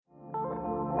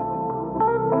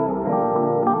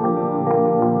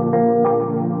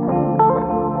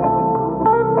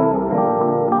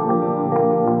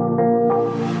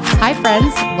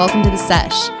welcome to the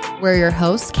Sesh. We're your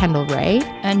hosts, Kendall Ray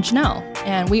and Janelle,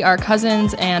 and we are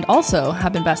cousins and also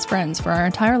have been best friends for our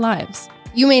entire lives.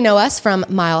 You may know us from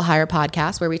Mile Higher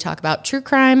Podcast, where we talk about true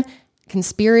crime,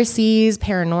 conspiracies,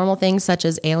 paranormal things such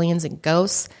as aliens and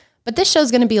ghosts, but this show's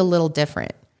going to be a little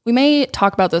different. We may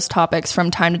talk about those topics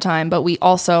from time to time, but we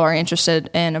also are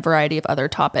interested in a variety of other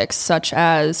topics, such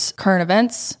as current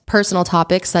events, personal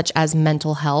topics such as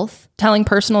mental health, telling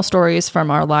personal stories from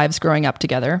our lives growing up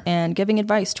together, and giving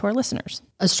advice to our listeners,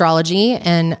 astrology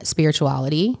and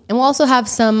spirituality. And we'll also have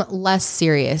some less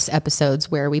serious episodes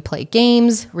where we play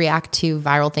games, react to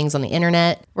viral things on the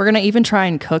internet. We're going to even try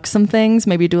and cook some things,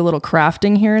 maybe do a little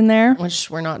crafting here and there.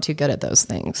 Which we're not too good at those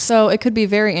things. So it could be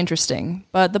very interesting.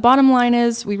 But the bottom line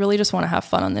is we really just want to have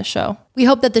fun on this show. We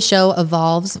hope that the show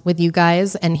evolves with you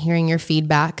guys and hearing your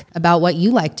feedback about what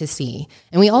you like to see.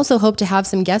 And we also hope to have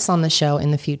some guests on the show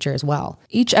in the future as well.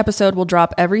 Each episode will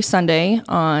drop every Sunday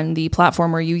on the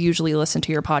platform where you usually listen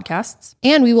to your podcasts.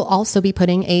 And we will also be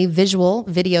putting a visual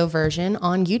video version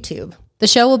on YouTube. The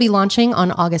show will be launching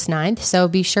on August 9th, so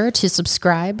be sure to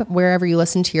subscribe wherever you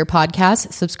listen to your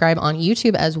podcast. Subscribe on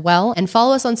YouTube as well, and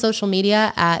follow us on social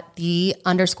media at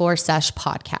 _Sesh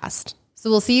podcast. So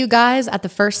we'll see you guys at the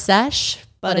first sesh,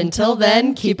 but until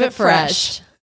then, keep it fresh.